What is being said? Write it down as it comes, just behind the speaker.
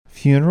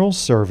Funeral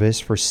service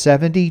for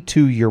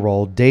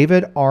 72-year-old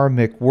David R.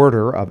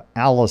 McWhirter of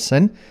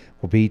Allison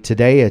will be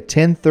today at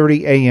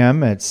 10:30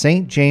 a.m. at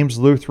St. James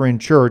Lutheran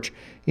Church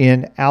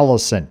in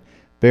Allison.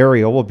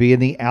 Burial will be in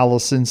the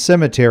Allison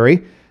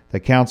Cemetery. The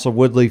Council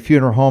Woodley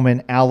Funeral Home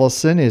in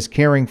Allison is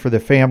caring for the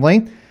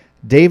family.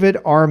 David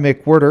R.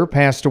 McWhirter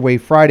passed away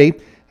Friday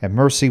at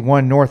Mercy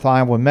One North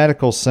Iowa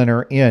Medical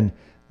Center in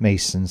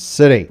Mason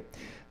City.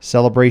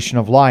 Celebration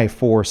of life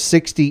for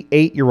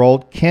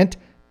 68-year-old Kent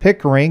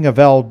Pickering of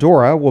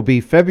Eldora will be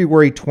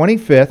February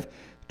 25th,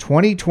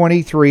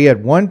 2023 at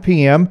 1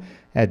 p.m.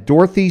 at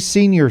Dorothy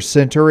Senior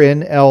Center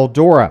in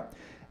Eldora.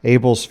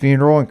 Abel's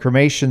funeral and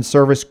cremation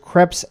service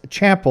Krebs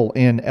Chapel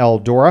in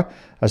Eldora,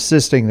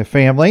 assisting the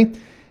family.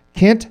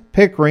 Kent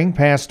Pickering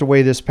passed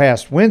away this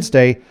past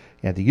Wednesday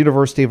at the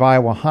University of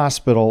Iowa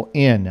Hospital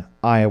in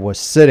Iowa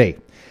City.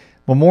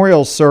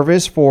 Memorial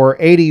service for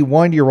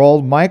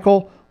 81-year-old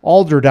Michael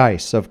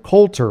Alderdice of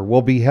Coulter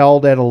will be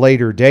held at a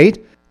later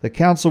date. The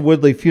Council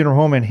Woodley Funeral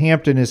Home in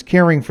Hampton is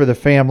caring for the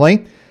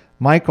family.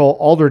 Michael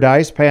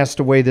Alderdice passed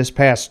away this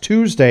past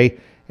Tuesday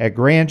at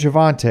Grand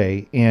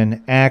Javante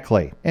in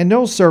Ackley. And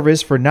no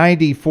service for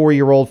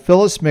 94-year-old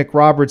Phyllis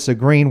McRoberts of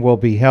Green will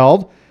be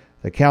held.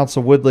 The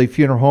Council Woodley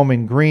Funeral Home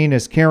in Green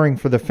is caring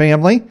for the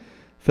family.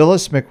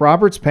 Phyllis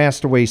McRoberts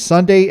passed away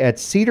Sunday at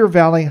Cedar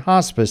Valley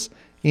Hospice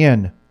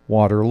in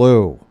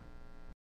Waterloo.